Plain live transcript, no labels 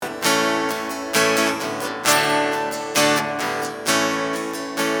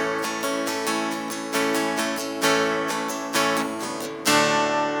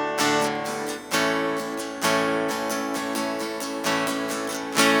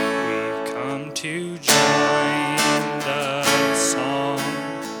to join the song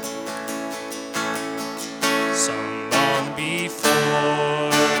sung long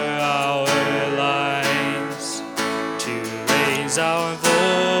before our lives, to raise our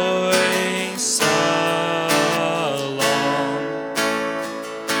voice along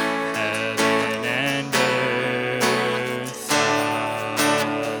heaven and earth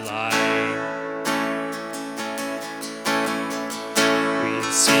alike. We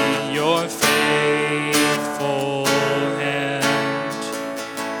see your faithful hand,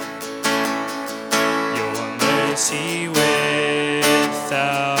 your mercy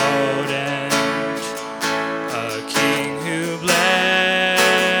without end, a King who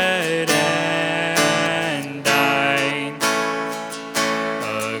bled and died,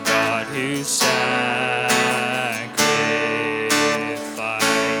 a God who sacrificed.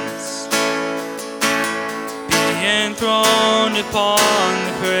 Be enthroned upon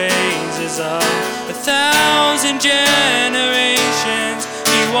the praises of 1,000 generations.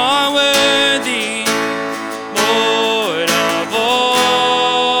 You are worthy, Lord of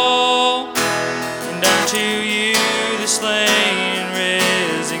all, and unto you, the slain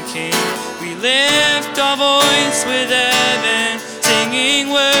risen King, we lift our voice with heaven, singing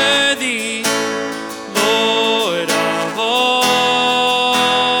worthy, Lord of all.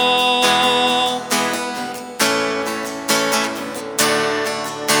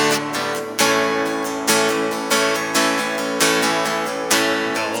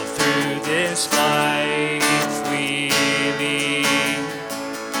 All through this life we lead,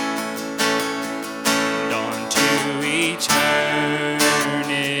 and on to eternity,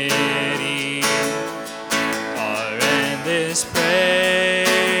 our endless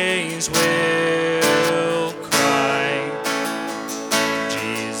praise will cry,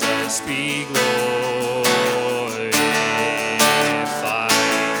 Jesus be glorified.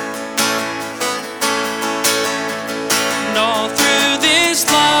 And all through this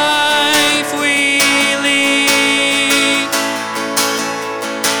life we lead,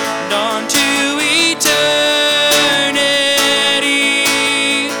 and on to eternity,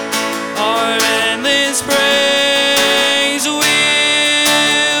 our endless praise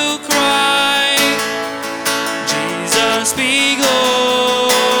will cry, Jesus be glorified,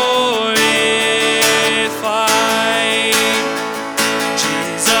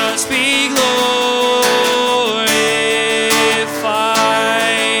 Jesus be glorified.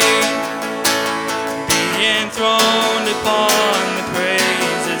 Be enthroned upon the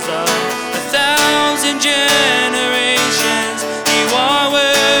praises of 1,000 generations. You are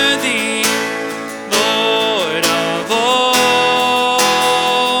worthy, Lord of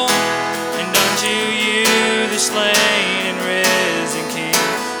all, and unto you, the slain and risen King,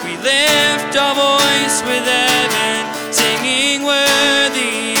 we lift our voice with heaven, singing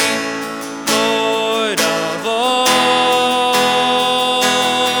worthy, Lord of all.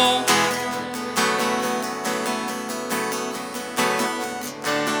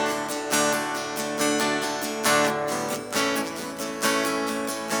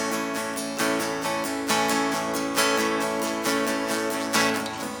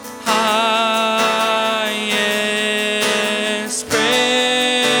 Highest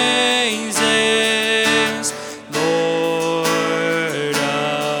praises, Lord of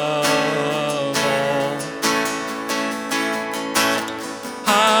all.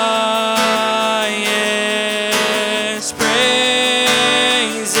 Highest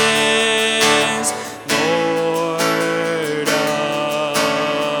praises, Lord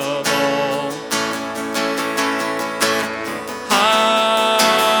of all.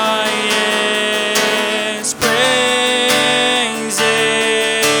 Highest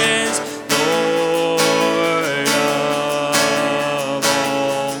praises, Lord of all.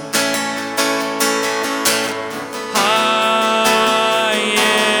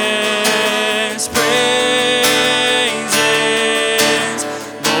 Highest praises,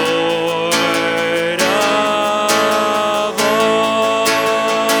 Lord of all.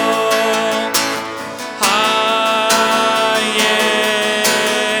 Highest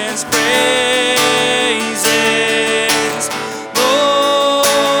praises,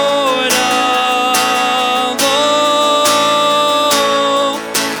 Lord of all.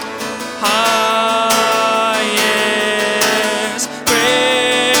 Highest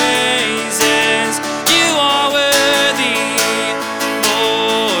praises, you are worthy,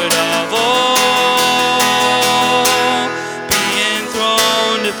 Lord of all. Be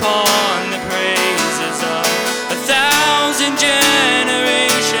enthroned upon